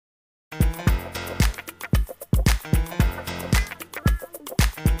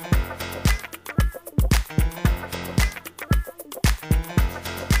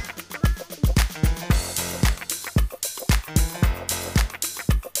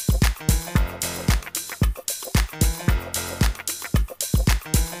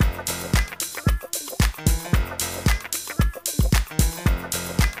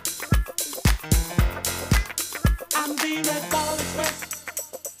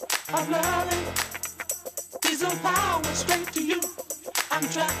of loving. Diesel power straight to you. I'm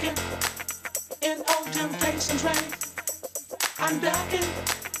truckin' in old temptations rain. I'm ducking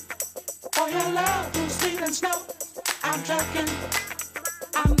for your love through sleet and snow. I'm truckin'.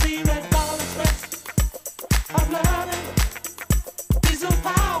 I'm the red ball express of loving. Diesel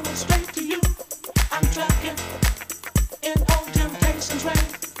power straight to you. I'm truckin' in old temptations rain.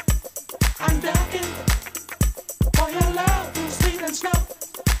 I'm ducking for your love through sleet and snow.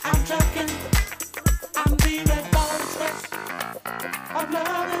 I'm truckin'. I'm the red ball express of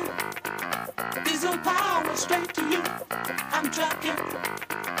loving. Diesel power straight to you. I'm truckin'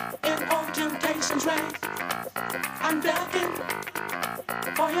 in old temptations rain. I'm ducking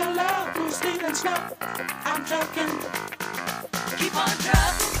for your love through sleet and snow. I'm truckin'. Keep on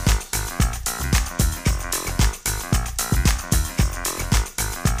truckin'.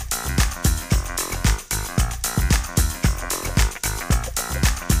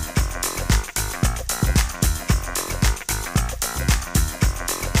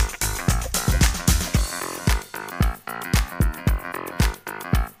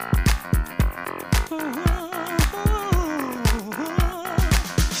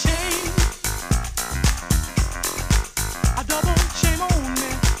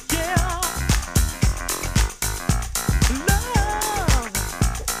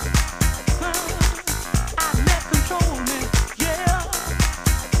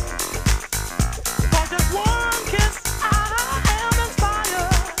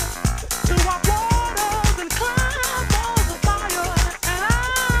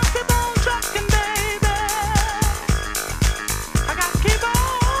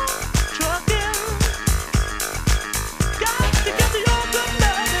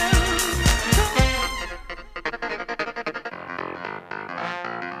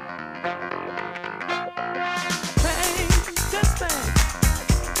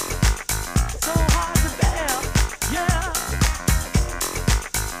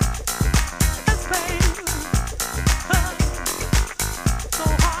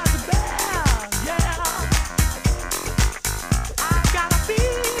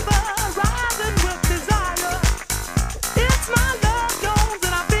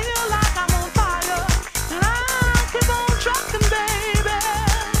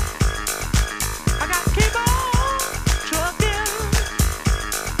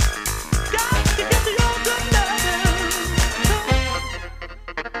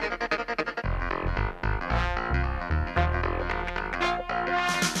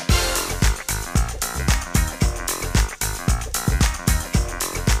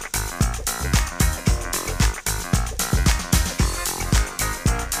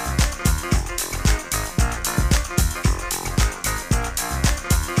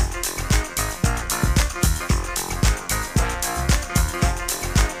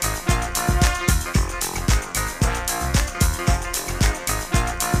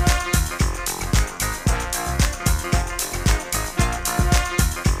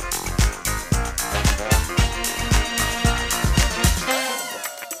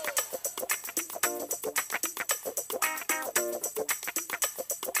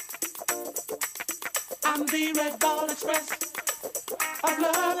 I'm the red ball express of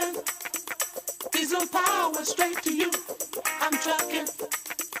loving. Diesel power straight to you. I'm trucking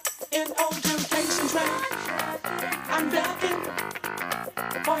in old temptations rain. I'm ducking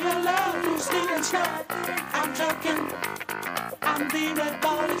for your love through sleet and snow. I'm trucking. I'm the red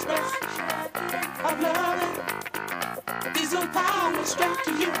ball express of loving. Diesel power straight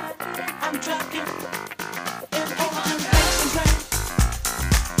to you. I'm trucking in old temptations rain.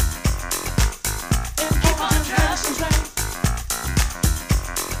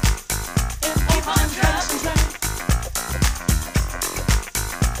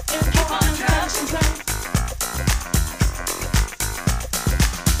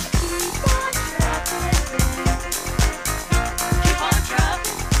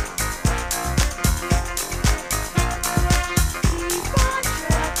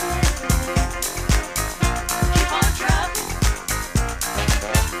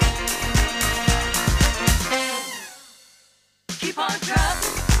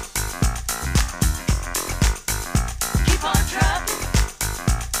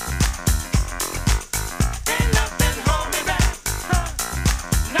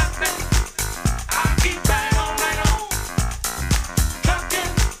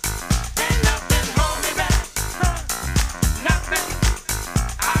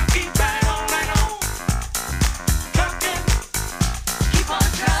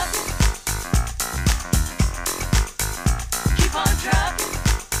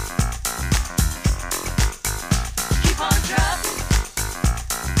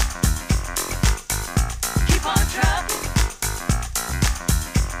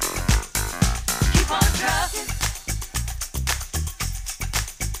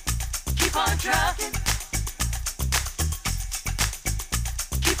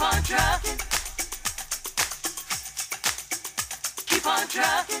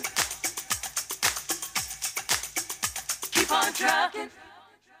 truckin'. Keep on truckin'.